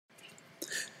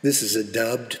This is a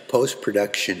dubbed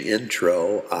post-production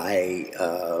intro. I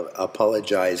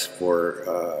apologize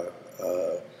for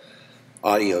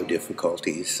audio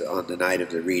difficulties on the night of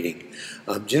the reading.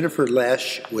 Jennifer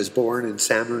Lesh was born in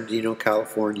San Bernardino,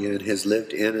 California, and has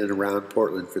lived in and around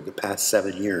Portland for the past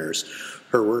 7 years.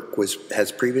 Her work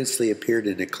has previously appeared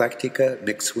in Eclectica,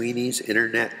 McSweeney's,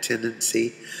 Internet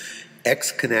Tendency,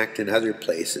 X-Connect, and other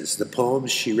places. The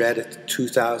poems she read at the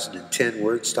 2010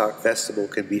 Wordstock Festival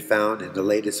can be found in the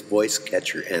latest Voice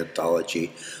Catcher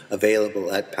anthology,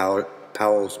 available at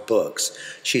Powell's Books.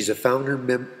 She's a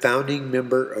founding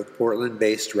member of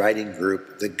Portland-based writing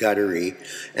group The Guttery,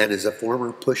 and is a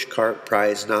former Pushcart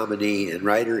Prize nominee and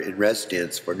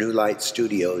writer-in-residence for New Light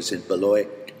Studios in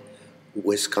Beloit,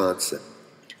 Wisconsin.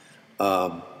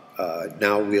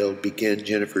 Now we'll begin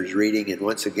Jennifer's reading, and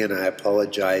once again I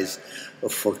apologize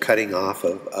for cutting off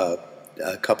a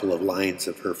couple of lines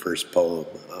of her first poem.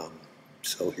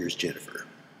 So here's Jennifer.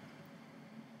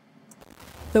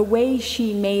 The way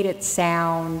she made it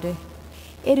sound,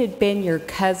 it had been your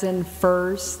cousin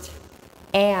first,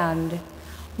 and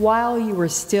while you were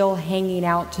still hanging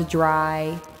out to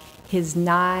dry, his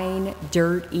 9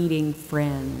 dirt-eating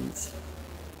friends.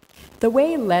 The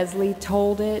way Leslie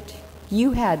told it,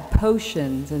 you had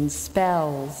potions and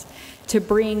spells to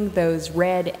bring those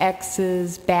red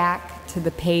X's back to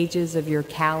the pages of your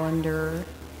calendar.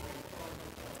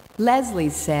 Leslie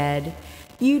said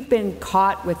you'd been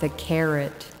caught with a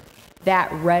carrot, that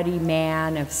ruddy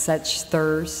man of such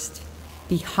thirst,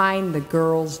 behind the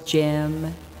girls'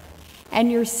 gym. And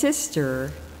your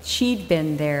sister, she'd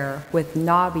been there with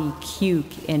knobby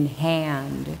cuke in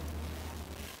hand.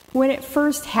 When it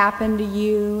first happened to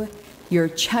you, your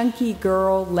chunky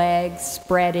girl legs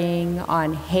spreading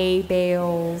on hay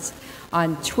bales,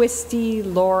 on twisty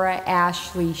Laura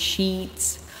Ashley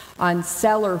sheets, on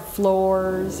cellar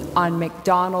floors, on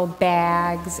McDonald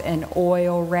bags and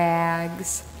oil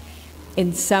rags.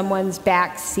 In someone's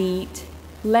back seat,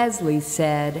 Leslie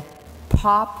said,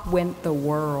 "Pop went the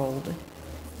world."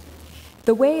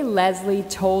 The way Leslie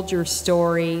told your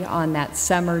story on that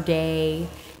summer day,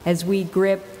 as we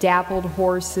gripped dappled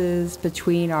horses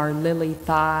between our lily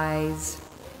thighs,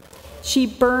 she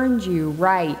burned you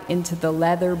right into the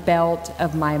leather belt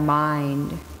of my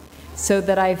mind, so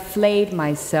that I've flayed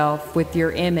myself with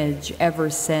your image ever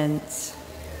since.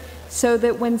 So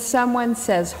that when someone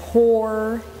says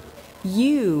whore,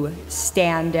 you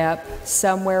stand up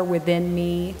somewhere within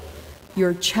me,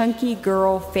 your chunky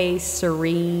girl face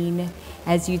serene,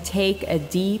 as you take a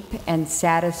deep and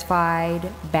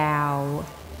satisfied bow.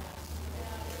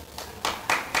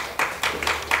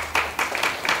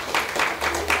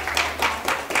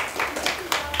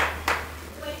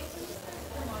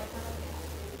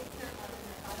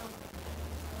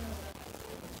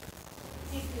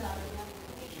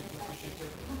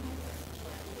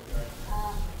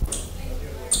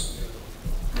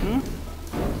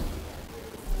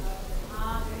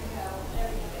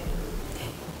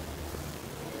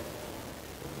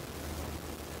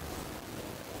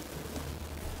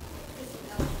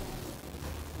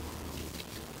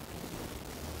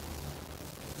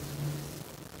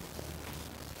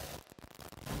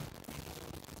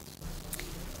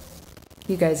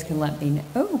 You guys can let me know.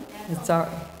 Oh, it's all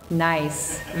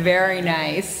nice. Very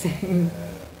nice.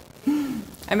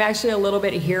 I'm actually a little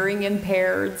bit hearing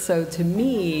impaired, so to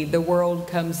me, the world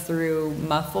comes through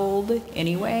muffled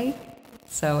anyway,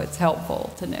 so it's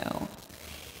helpful to know.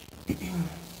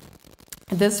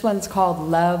 This one's called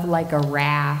Love Like a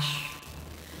Rash.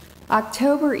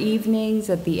 October evenings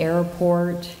at the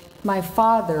airport, my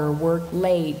father worked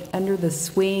late under the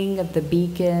swing of the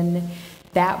beacon,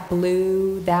 that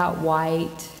blue, that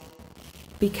white,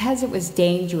 because it was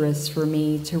dangerous for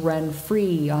me to run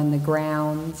free on the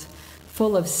grounds,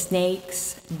 full of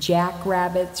snakes,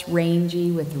 jackrabbits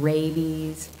rangy with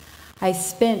rabies. I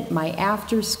spent my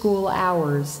after-school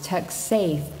hours tucked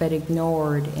safe but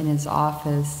ignored in his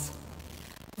office.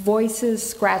 Voices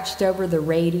scratched over the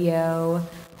radio,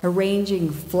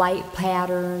 arranging flight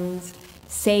patterns,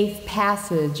 safe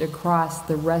passage across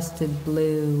the rusted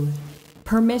blue.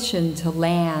 Permission to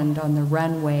land on the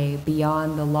runway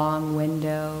beyond the long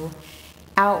window,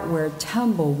 out where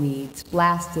tumbleweeds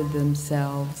blasted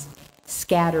themselves,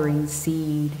 scattering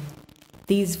seed.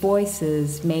 These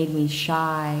voices made me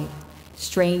shy,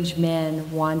 strange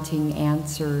men wanting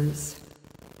answers.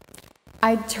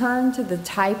 I'd turn to the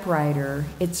typewriter,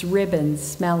 its ribbons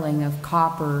smelling of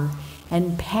copper,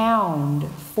 and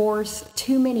force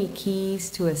too many keys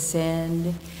to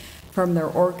ascend from their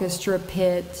orchestra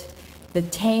pit, the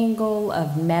tangle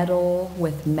of metal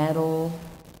with metal.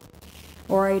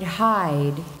 or I'd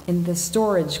hide in the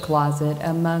storage closet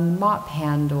among mop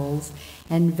handles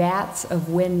and vats of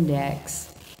Windex,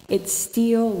 its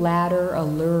steel ladder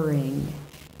alluring,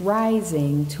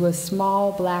 rising to a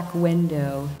small black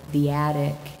window, the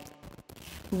attic.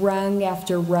 Rung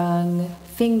after rung,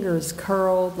 fingers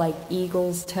curled like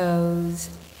eagle's toes.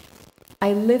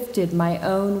 I lifted my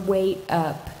own weight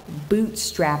up,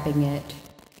 bootstrapping it,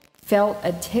 felt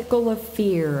a tickle of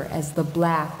fear as the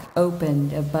black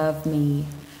opened above me,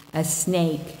 a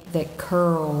snake that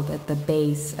curled at the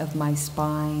base of my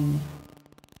spine.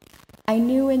 I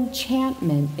knew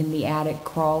enchantment in the attic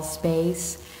crawl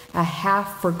space, a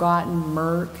half-forgotten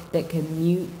murk that could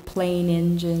mute plane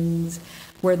engines,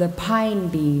 where the pine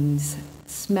beams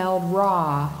smelled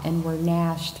raw and were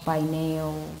gnashed by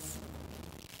nails.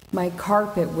 My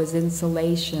carpet was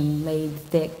insulation laid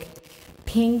thick,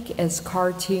 pink as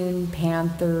cartoon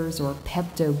panthers or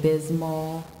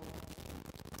Pepto-Bismol.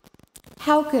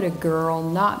 How could a girl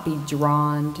not be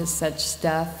drawn to such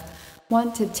stuff,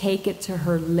 want to take it to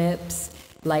her lips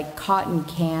like cotton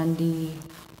candy,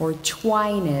 or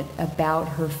twine it about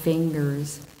her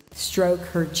fingers, stroke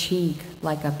her cheek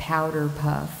like a powder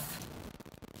puff?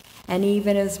 And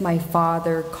even as my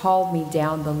father called me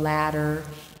down the ladder,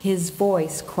 his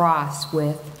voice crossed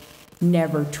with,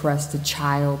 "Never trust a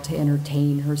child to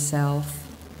entertain herself."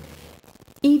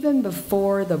 Even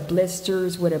before the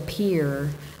blisters would appear,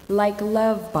 like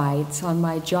love bites on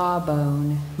my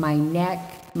jawbone, my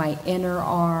neck, my inner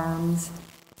arms,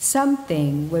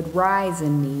 something would rise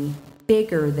in me,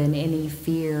 bigger than any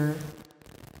fear.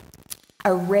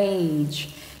 A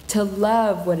rage to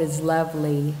love what is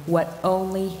lovely, what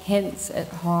only hints at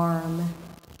harm.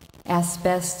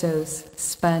 Asbestos,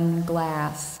 spun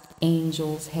glass,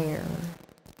 angel's hair.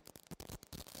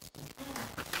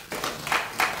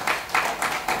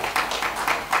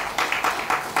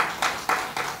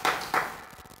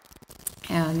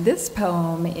 And this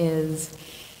poem is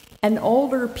an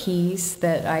older piece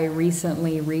that I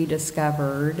recently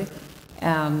rediscovered.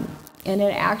 And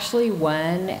it actually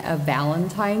won a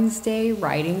Valentine's Day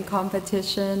writing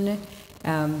competition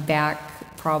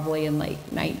back probably in like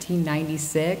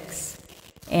 1996.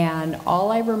 And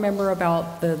all I remember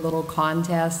about the little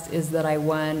contest is that I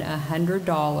won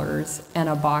 $100 and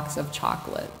a box of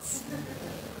chocolates.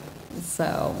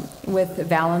 So with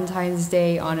Valentine's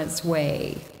Day on its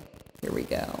way, here we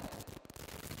go.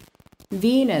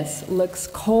 Venus looks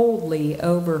coldly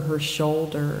over her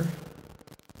shoulder.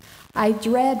 I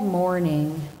dread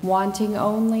morning, wanting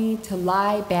only to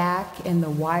lie back in the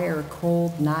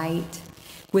wire-cold night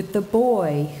with the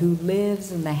boy who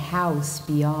lives in the house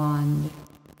beyond.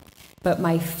 But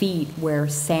my feet wear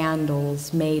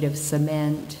sandals made of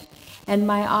cement, and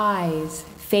my eyes,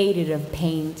 faded of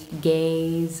paint,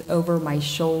 gaze over my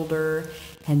shoulder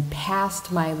and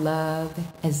past my love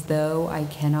as though I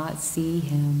cannot see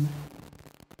him.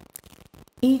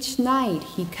 Each night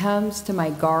he comes to my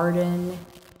garden,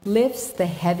 lifts the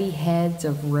heavy heads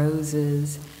of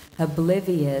roses,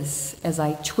 oblivious as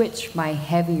I twitch my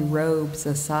heavy robes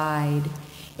aside,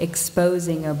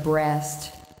 exposing a breast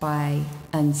by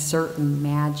uncertain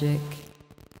magic.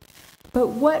 But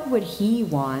what would he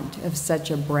want of such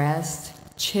a breast,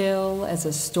 chill as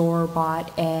a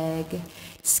store-bought egg,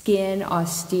 skin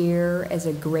austere as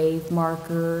a grave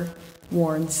marker,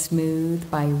 worn smooth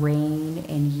by rain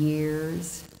and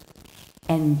years?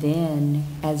 And then,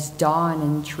 as dawn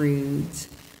intrudes,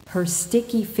 her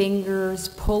sticky fingers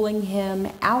pulling him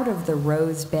out of the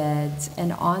rose beds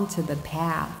and onto the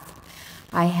path,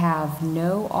 I have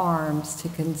no arms to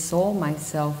console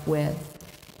myself with,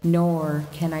 nor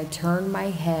can I turn my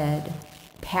head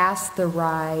past the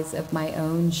rise of my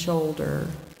own shoulder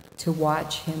to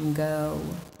watch him go.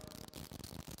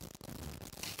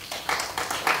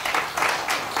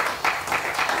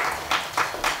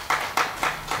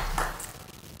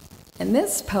 And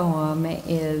this poem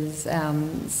is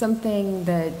something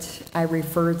that I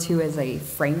refer to as a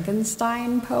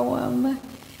Frankenstein poem.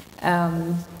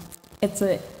 It's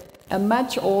a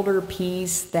much older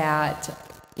piece that,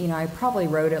 I probably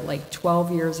wrote it like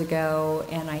 12 years ago,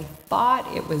 and I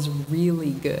thought it was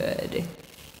really good.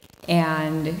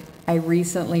 And I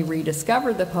recently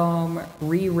rediscovered the poem,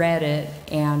 reread it,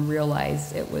 and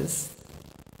realized it was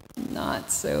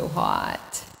not so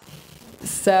hot.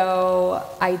 So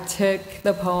I took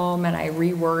the poem and I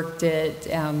reworked it,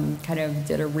 kind of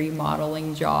did a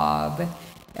remodeling job,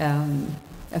 a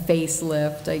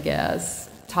facelift, I guess,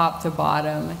 top to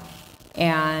bottom,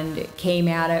 and came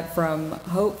at it from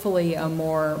hopefully a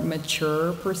more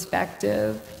mature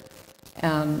perspective.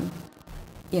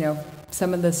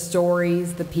 Some of the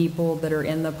stories, the people that are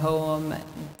in the poem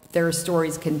their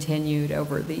stories continued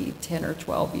over the 10 or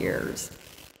 12 years.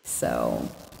 So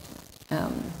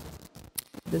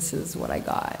this is what I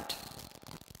got.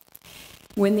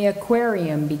 When the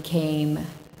aquarium became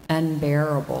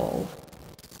unbearable,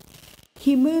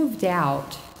 he moved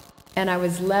out, and I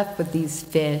was left with these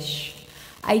fish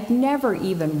I'd never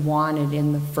even wanted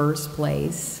in the first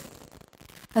place.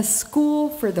 A school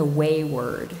for the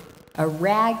wayward, a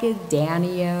ragged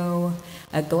danio,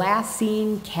 a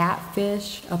glassine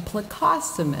catfish, a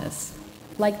plecostomus,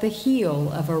 like the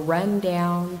heel of a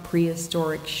run-down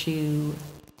prehistoric shoe.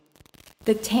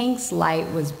 The tank's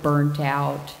light was burnt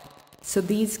out, so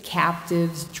these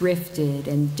captives drifted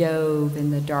and dove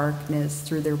in the darkness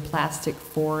through their plastic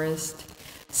forest,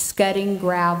 scudding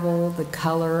gravel the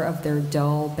color of their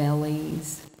dull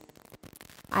bellies.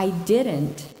 I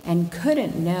didn't and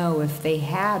couldn't know if they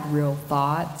had real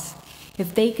thoughts,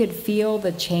 if they could feel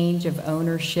the change of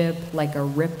ownership like a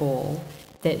ripple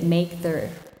that made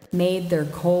their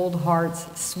cold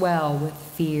hearts swell with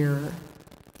fear.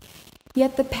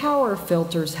 Yet the power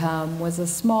filter's hum was a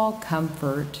small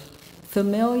comfort,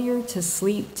 familiar to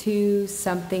sleep to,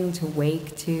 something to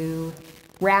wake to,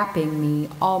 wrapping me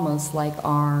almost like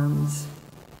arms.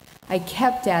 I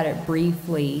kept at it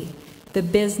briefly, the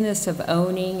business of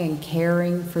owning and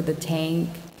caring for the tank,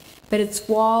 but its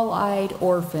wall-eyed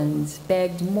orphans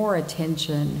begged more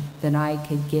attention than I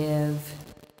could give.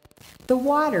 The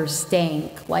water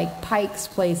stank like Pike's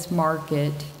Place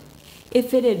Market,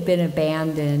 if it had been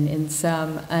abandoned in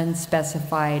some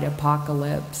unspecified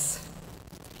apocalypse.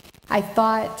 I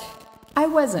thought I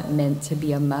wasn't meant to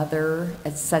be a mother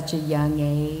at such a young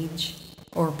age,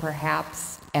 or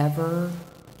perhaps ever.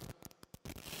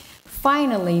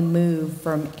 Finally moved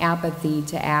from apathy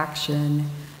to action,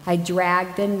 I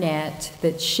dragged a net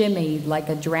that shimmied like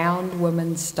a drowned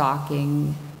woman's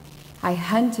stocking. I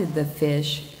hunted the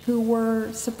fish, who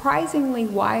were surprisingly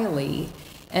wily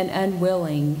and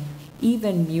unwilling,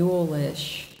 even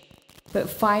mulish, but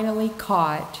finally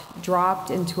caught, dropped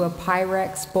into a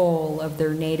Pyrex bowl of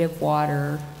their native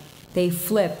water. They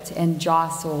flipped and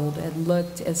jostled and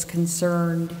looked as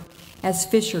concerned as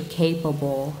fish are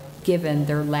capable, given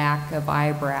their lack of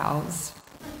eyebrows.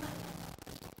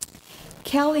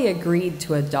 Kelly agreed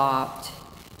to adopt.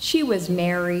 She was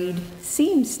married,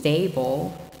 seemed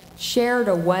stable, shared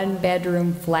a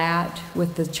one-bedroom flat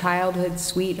with the childhood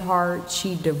sweetheart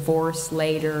she divorced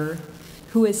later,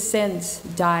 who has since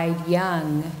died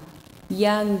young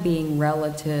being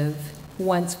relative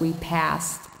once we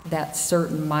passed that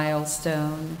certain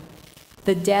milestone,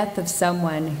 the death of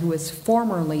someone who was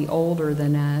formerly older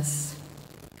than us,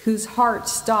 whose heart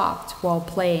stopped while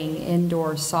playing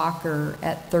indoor soccer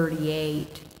at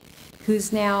 38,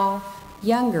 who's now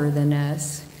younger than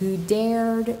us, who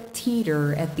dared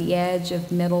teeter at the edge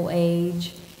of middle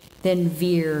age, then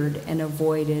veered and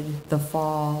avoided the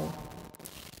fall.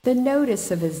 The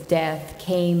notice of his death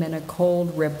came in a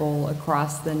cold ripple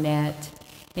across the net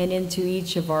and into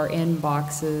each of our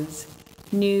inboxes,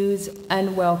 news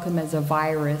unwelcome as a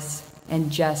virus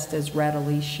and just as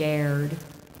readily shared.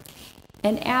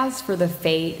 And as for the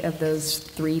fate of those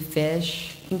 3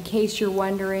 fish, in case you're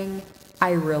wondering,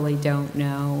 I really don't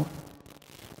know.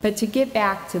 But to get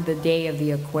back to the day of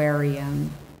the aquarium,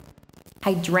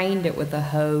 I drained it with a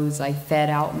hose I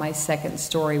fed out my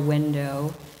second-story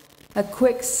window. A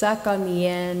quick suck on the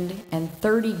end, and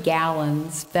 30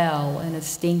 gallons fell in a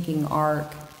stinking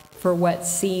arc for what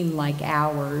seemed like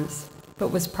hours, but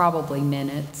was probably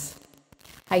minutes.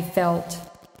 I felt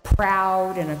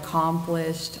proud and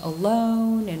accomplished,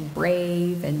 alone and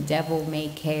brave and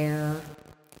devil-may-care.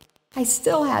 I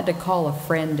still had to call a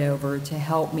friend over to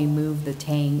help me move the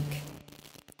tank.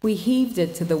 We heaved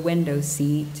it to the window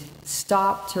seat,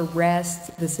 stopped to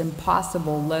rest this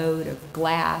impossible load of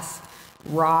glass,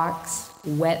 rocks,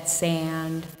 wet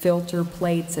sand, filter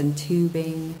plates and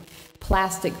tubing,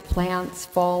 plastic plants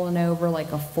fallen over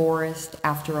like a forest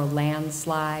after a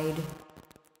landslide.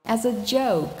 As a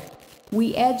joke,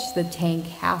 we edged the tank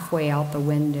halfway out the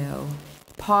window,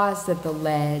 paused at the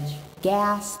ledge,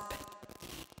 gasped,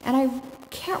 and I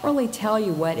can't really tell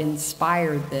you what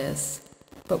inspired this,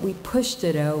 but we pushed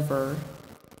it over.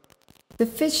 The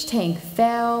fish tank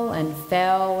fell and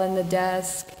fell in the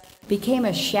dusk, became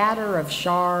a shatter of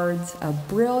shards, a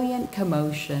brilliant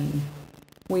commotion.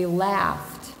 We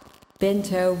laughed,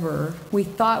 bent over, we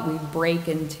thought we'd break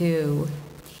in two,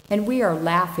 and we are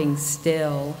laughing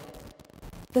still.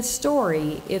 The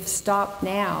story, if stopped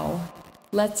now,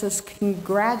 lets us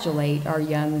congratulate our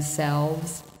young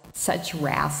selves, such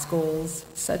rascals,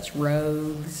 such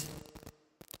rogues.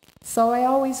 So I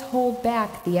always hold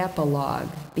back the epilogue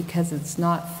because it's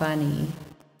not funny.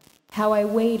 How I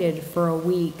waited for a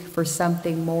week for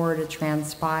something more to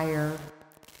transpire,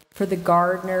 for the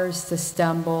gardeners to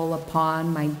stumble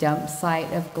upon my dump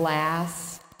site of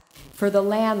glass, for the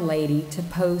landlady to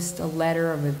post a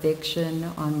letter of eviction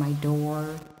on my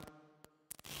door,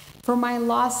 for my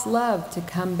lost love to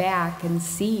come back and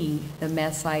see the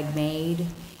mess I'd made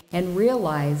and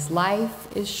realize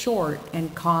life is short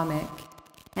and comic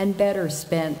and better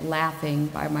spent laughing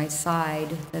by my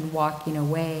side than walking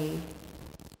away.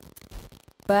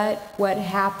 But what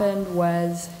happened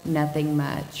was nothing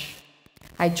much.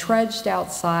 I trudged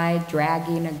outside,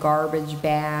 dragging a garbage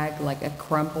bag like a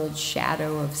crumpled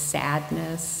shadow of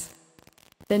sadness.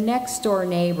 The next-door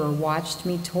neighbor watched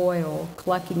me toil,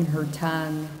 clucking her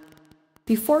tongue.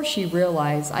 Before she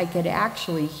realized I could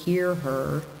actually hear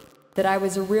her, that I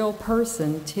was a real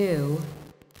person, too.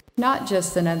 Not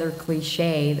just another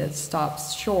cliche that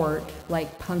stops short,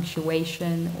 like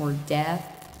punctuation or death,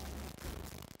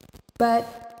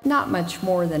 but not much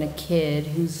more than a kid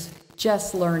who's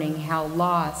just learning how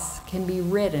loss can be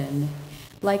ridden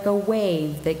like a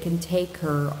wave that can take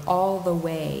her all the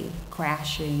way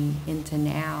crashing into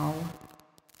now.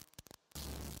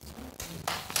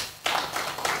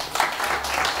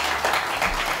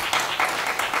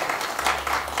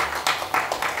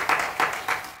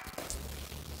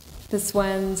 This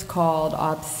one's called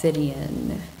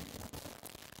Obsidian.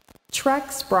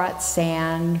 Trucks brought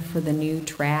sand for the new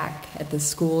track at the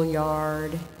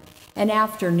schoolyard, and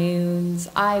afternoons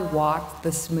I walked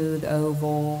the smooth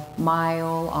oval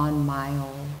mile on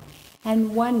mile,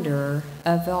 and wonder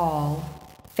of all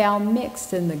found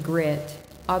mixed in the grit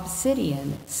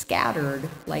obsidian scattered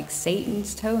like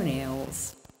Satan's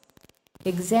toenails.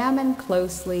 Examined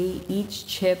closely, each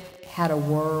chip had a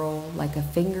whirl like a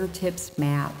fingertips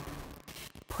map.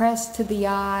 Pressed to the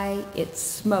eye, it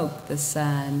smoked the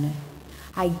sun.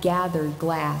 I gathered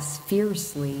glass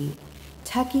fiercely,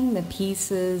 tucking the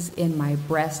pieces in my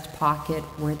breast pocket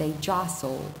where they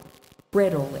jostled,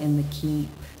 brittle in the keep.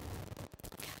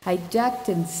 I ducked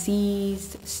and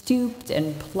seized, stooped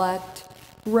and plucked,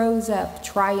 rose up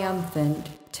triumphant,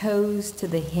 toes to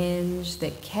the hinge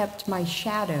that kept my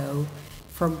shadow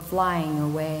from flying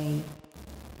away.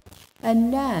 A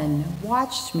nun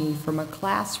watched me from a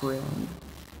classroom,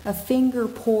 a finger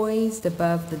poised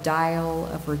above the dial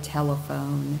of her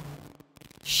telephone.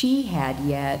 She had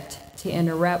yet to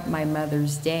interrupt my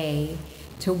mother's day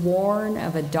to warn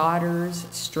of a daughter's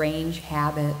strange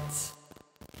habits.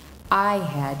 I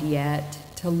had yet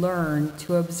to learn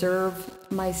to observe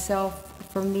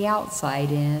myself from the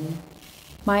outside in,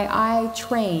 my eye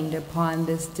trained upon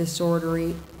this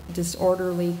disorderly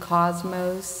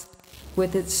cosmos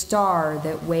with its star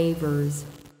that wavers,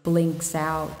 blinks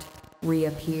out,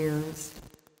 reappears.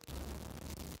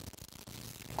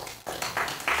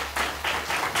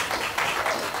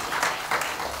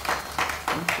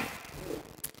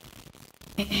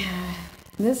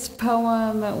 This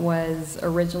poem was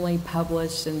originally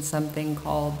published in something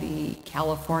called the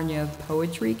California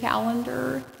Poetry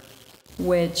Calendar,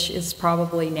 which is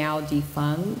probably now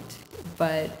defunct,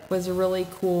 but was a really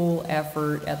cool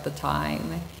effort at the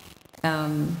time.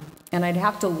 And I'd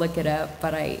have to look it up,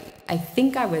 but I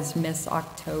think I was Miss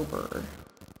October.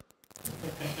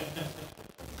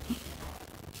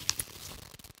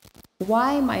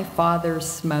 Why my father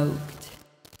smoked.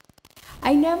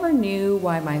 I never knew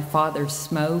why my father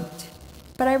smoked,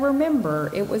 but I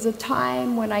remember it was a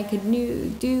time when I could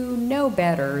do no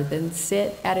better than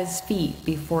sit at his feet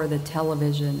before the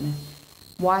television,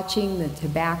 watching the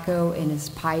tobacco in his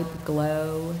pipe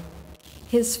glow.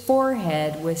 His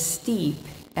forehead was steep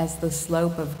as the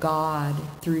slope of God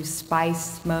through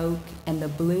spice smoke and the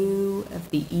blue of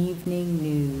the evening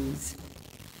news.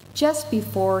 Just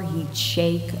before he'd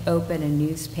shake open a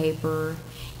newspaper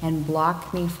and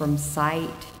block me from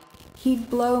sight, he'd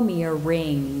blow me a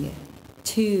ring,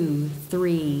 2,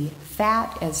 3,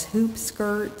 fat as hoop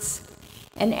skirts,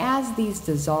 and as these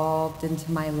dissolved into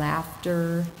my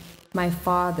laughter, my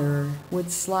father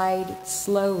would slide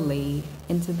slowly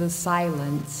into the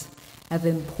silence of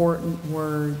important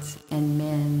words and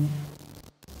men.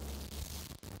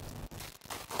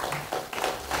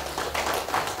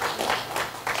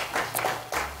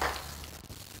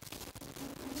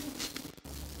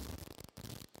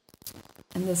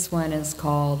 And this one is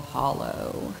called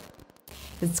Hollow.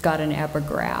 It's got an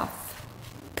epigraph.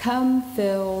 Come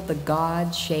fill the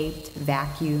God-shaped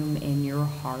vacuum in your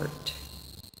heart.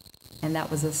 And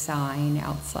that was a sign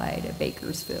outside a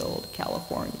Bakersfield,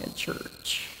 California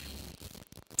church.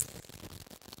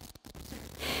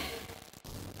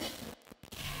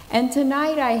 And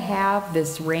tonight I have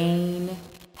this rain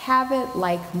Have it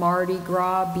like Mardi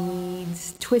Gras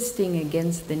beads twisting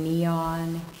against the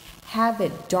neon. Have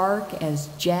it dark as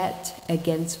jet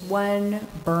against one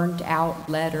burnt out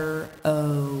letter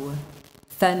O,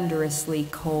 thunderously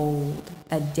cold,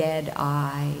 a dead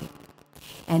eye.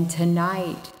 And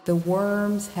tonight the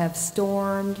worms have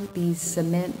stormed these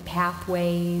cement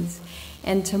pathways,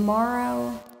 and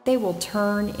tomorrow they will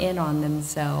turn in on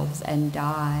themselves and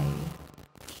die.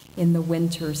 In the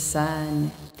winter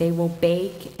sun, they will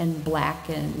bake and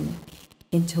blacken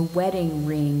into wedding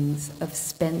rings of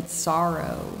spent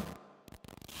sorrow.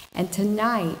 And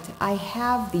tonight I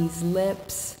have these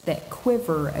lips that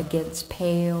quiver against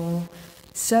pale,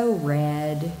 so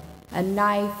red, a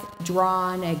knife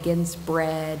drawn against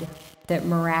bread that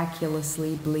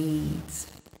miraculously bleeds.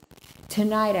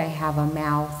 Tonight I have a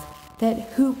mouth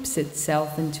that hoops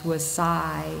itself into a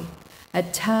sigh, a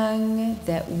tongue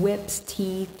that whips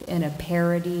teeth in a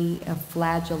parody of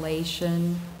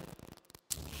flagellation,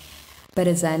 but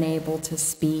is unable to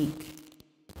speak.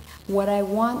 What I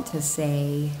want to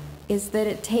say is that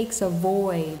it takes a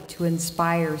void to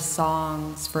inspire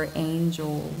songs for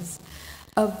angels,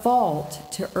 a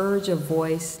vault to urge a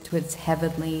voice to its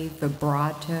heavenly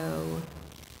vibrato.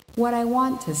 What I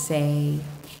want to say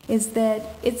is that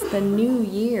it's the new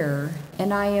year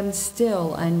and I am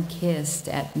still unkissed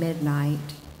at midnight.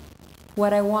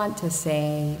 What I want to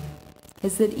say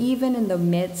is that even in the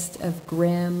midst of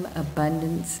grim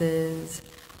abundances,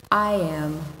 I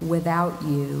am without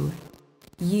you,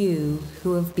 you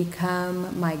who have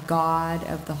become my God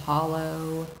of the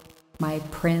hollow, my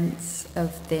Prince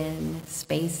of thin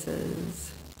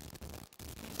spaces.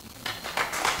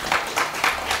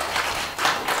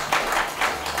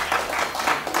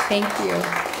 Thank you,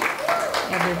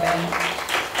 everybody.